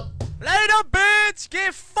that note, Later, bitch!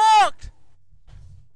 Get fucked!